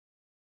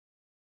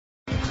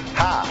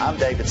Hi, I'm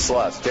David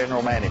Sluss,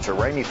 General Manager,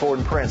 Ramey Ford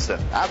in Princeton.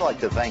 I'd like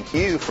to thank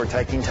you for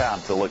taking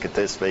time to look at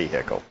this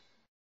vehicle.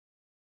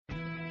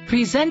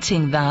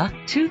 Presenting the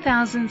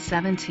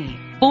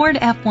 2017 Ford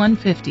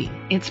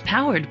F-150. It's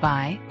powered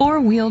by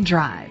four-wheel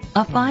drive,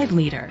 a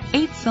 5-liter,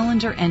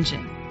 8-cylinder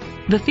engine.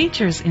 The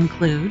features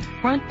include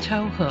front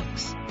tow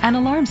hooks, an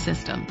alarm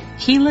system,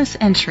 keyless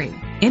entry,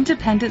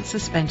 independent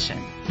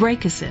suspension,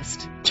 brake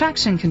assist,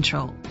 traction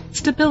control,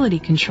 stability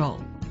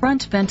control,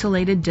 front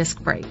ventilated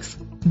disc brakes,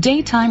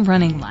 daytime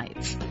running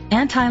lights,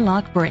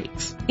 anti-lock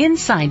brakes.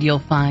 Inside you'll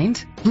find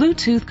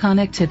Bluetooth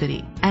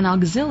connectivity, an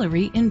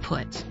auxiliary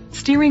input,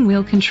 steering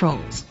wheel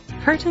controls,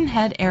 curtain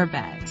head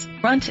airbags,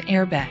 front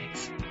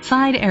airbags,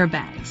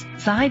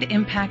 side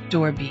impact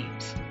door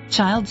beams,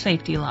 child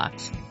safety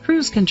locks,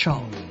 cruise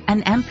control,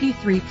 an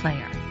MP3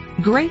 player.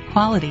 Great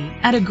quality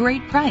at a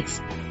great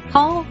price.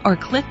 Call or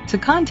click to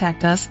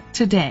contact us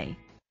today.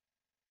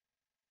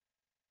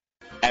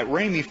 At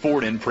Ramey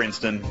Ford in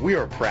Princeton, we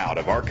are proud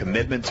of our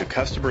commitment to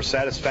customer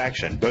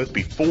satisfaction both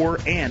before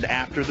and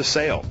after the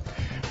sale.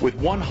 With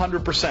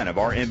 100% of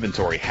our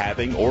inventory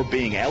having or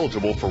being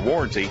eligible for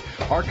warranty,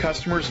 our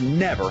customers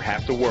never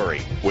have to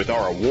worry. With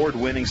our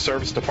award-winning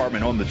service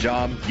department on the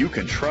job, you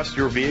can trust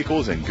your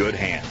vehicles in good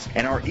hands.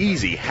 And our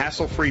easy,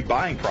 hassle-free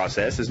buying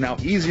process is now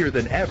easier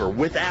than ever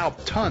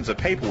without tons of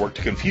paperwork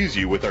to confuse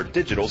you with our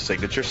digital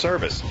signature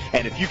service.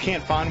 And if you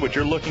can't find what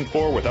you're looking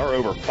for with our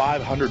over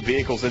 500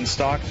 vehicles in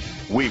stock,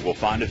 we will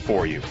find it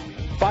for you.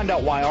 Find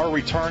out why our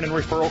return and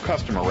referral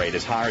customer rate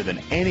is higher than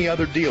any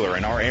other dealer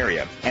in our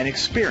area and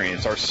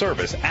experience our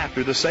service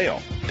after the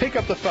sale. Pick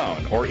up the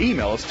phone or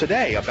email us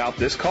today about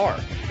this car.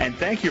 And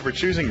thank you for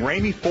choosing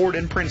Ramey Ford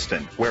in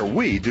Princeton, where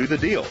we do the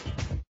deal.